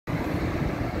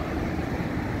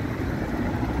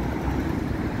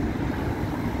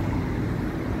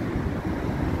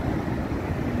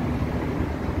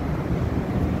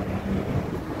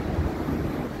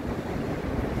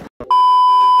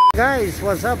guys,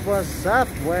 what's up,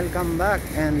 welcome back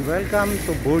and welcome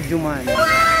to Burjuman.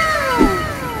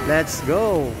 Let's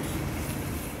go.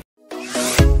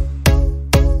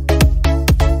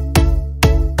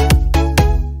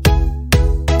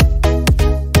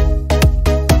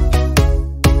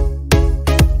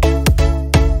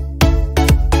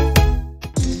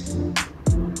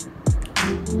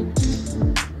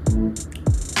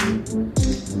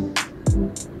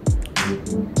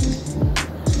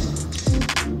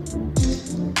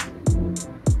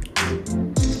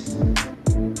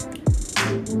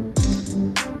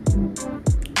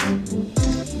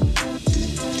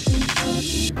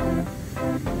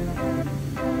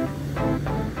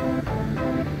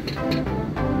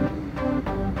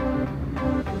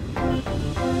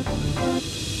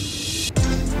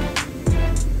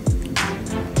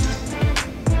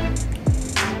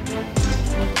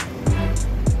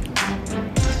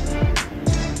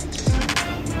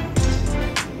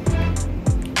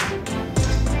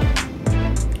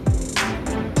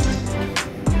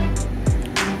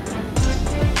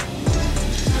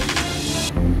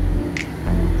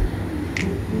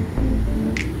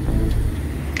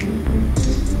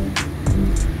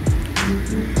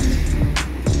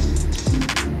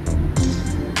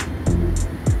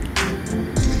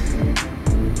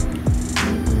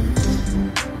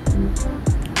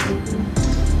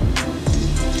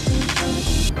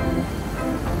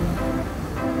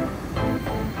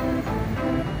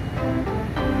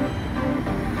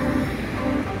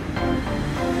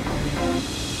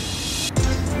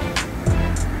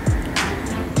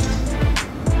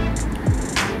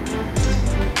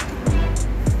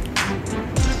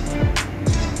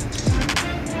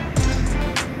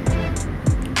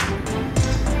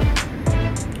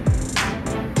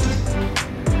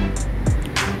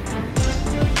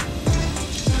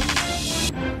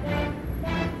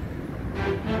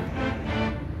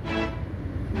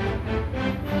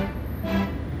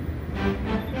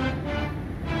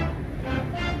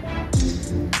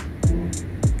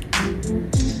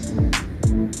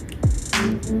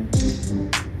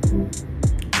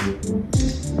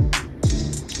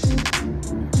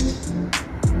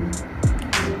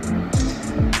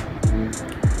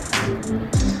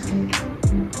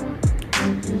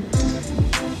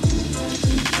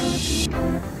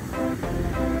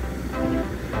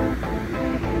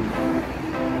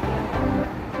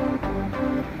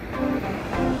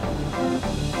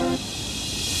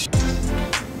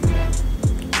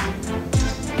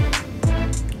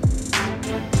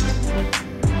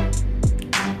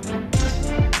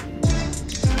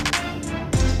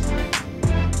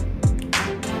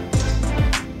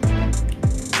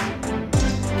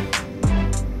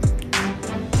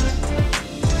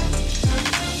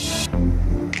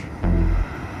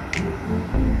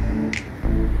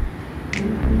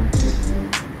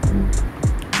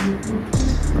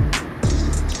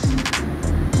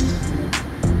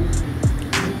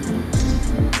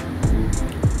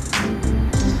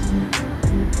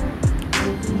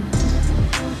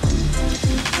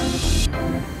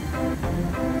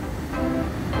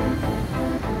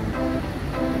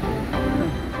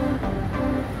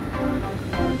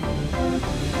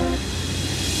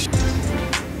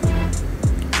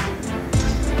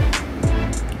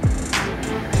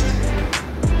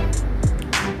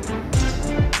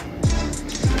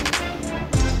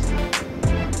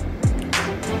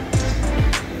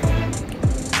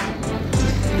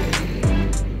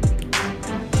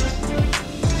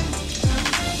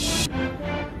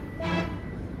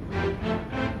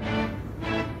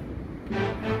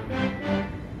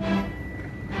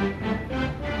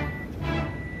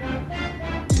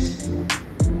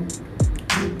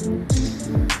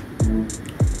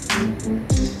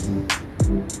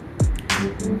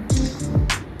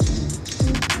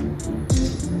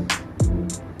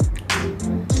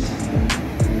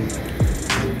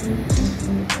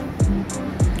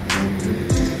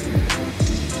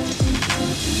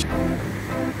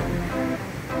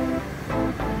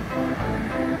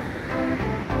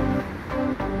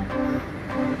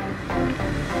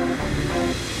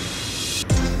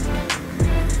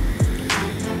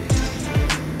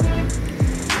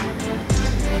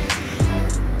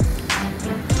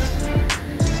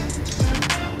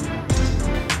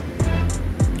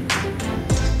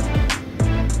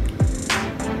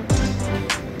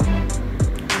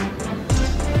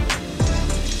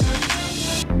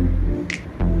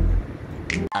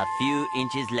 A few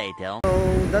inches later.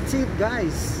 So that's it,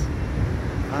 guys.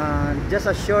 Just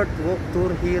a short walk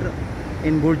tour here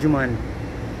in Burjuman,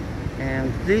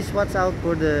 and please watch out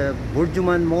for the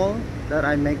Burjuman Mall that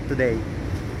I make today.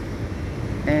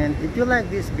 And if you like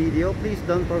this video, please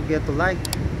don't forget to like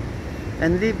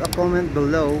and leave a comment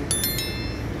below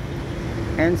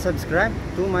and subscribe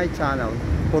to my channel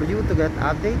for you to get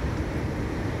update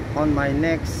on my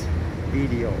next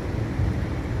video.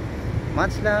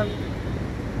 Much love.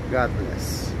 God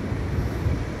bless.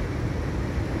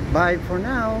 Bye for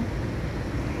now.